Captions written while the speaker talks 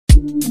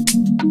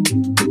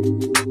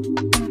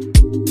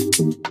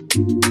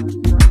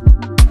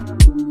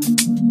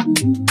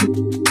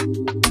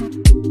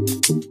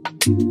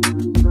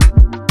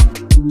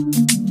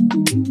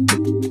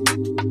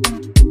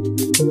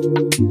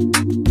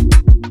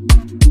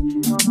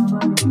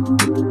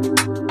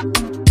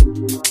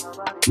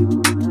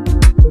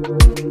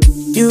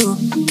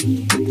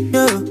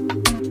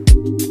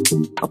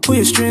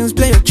Strings,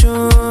 play a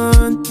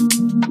tune.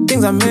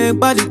 Things I make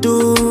body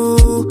do.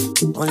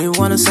 Only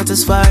wanna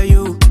satisfy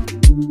you.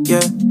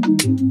 Yeah.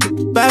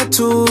 Back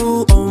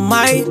to oh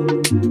my.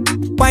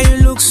 Why you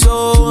look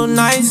so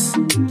nice?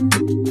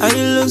 How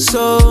you look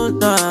so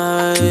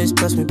nice?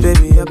 Trust me,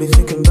 baby, I be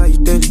thinking about you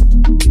daily.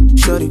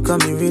 Shorty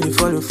got me really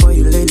falling for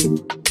you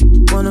lately.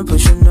 Wanna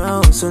push you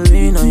now, so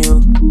lean on you.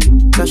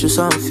 That's just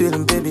how I'm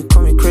feeling, baby,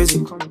 call me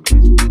crazy.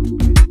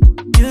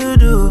 You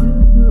do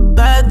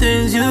bad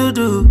things, you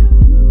do.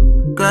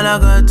 Girl, I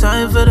got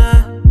time for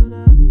that.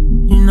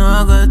 You know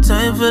I got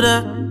time for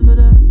that.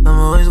 I'm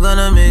always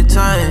gonna make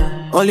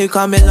time. Only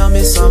come and love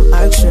me some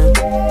action.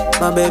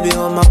 My baby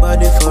hold my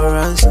body for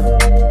ransom.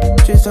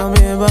 She told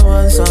me if I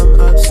want some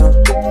action.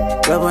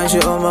 Love when she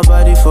hold my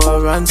body for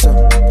ransom.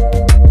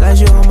 Like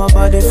she hold my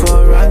body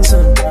for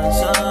ransom.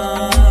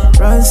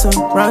 Ransom,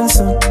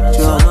 ransom.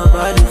 She hold my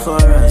body for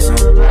ransom.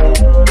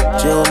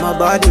 She hold my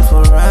body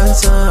for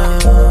ransom.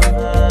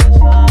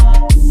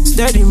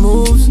 Steady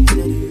moves.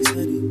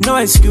 No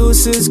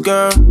excuses,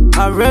 girl.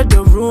 I read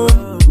the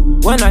room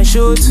when I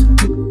shoot.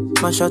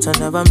 My shot I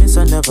never miss,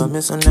 I never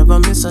miss, I never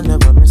miss, I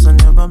never miss, I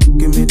never miss.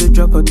 Give me the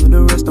drop, I do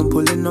the rest. I'm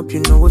pulling up,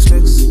 you know what's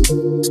next.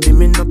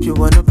 Steaming up, you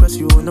wanna press,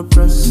 you wanna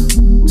press.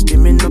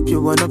 Steaming up,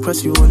 you wanna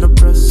press, you wanna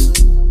press.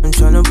 I'm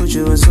tryna put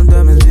you in some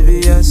diamonds,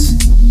 VVS.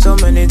 So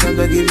many times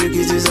I give you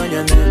kisses on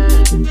your neck.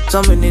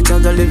 So many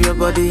times I leave your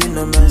body in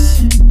a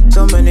mess.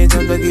 So many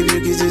times I give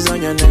you kisses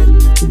on your neck.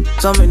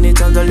 So many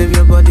times I leave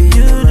your body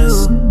in a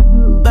mess.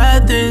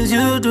 Bad things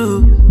you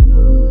do.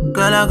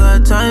 Girl, I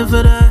got time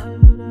for that.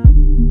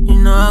 You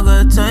know I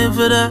got time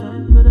for that.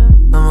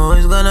 I'm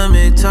always gonna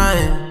make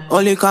time.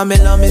 Only come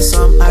and love me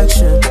some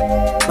action.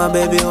 My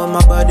baby hold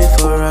my body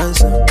for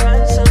ransom.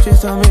 She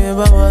told me if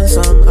I want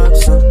some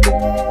action.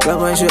 Girl,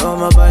 when she hold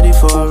my body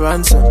for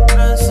ransom.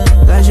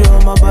 Like she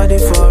hold my body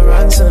for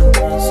ransom.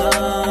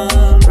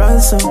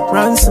 Ransom,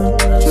 ransom.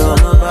 She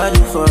hold my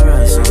body for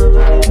ransom.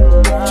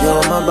 She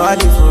hold my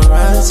body for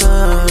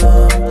ransom.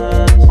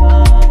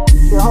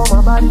 You hold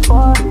my body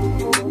for, you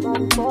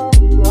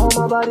hold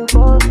my body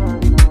for,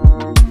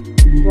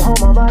 you hold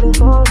my body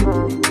for, you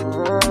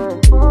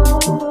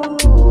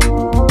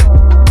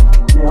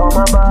hold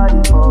my body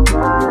for,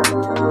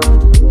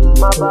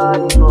 my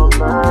body for,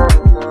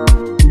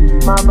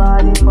 my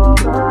body for,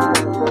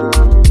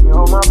 you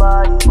hold my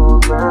body for.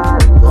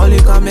 Only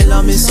come and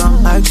love me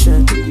some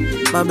action.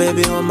 My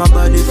baby hold my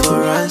body for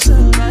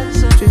ransom.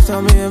 She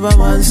told me if I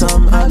want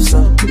some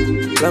action.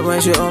 Like when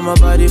she hold my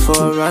body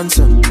for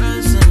ransom.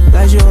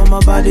 Like she hold my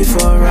body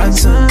for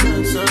ransom.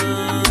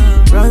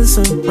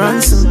 Ransom,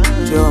 ransom.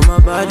 She hold my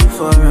body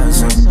for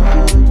ransom.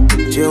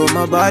 She hold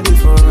my body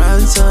for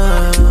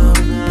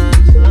ransom.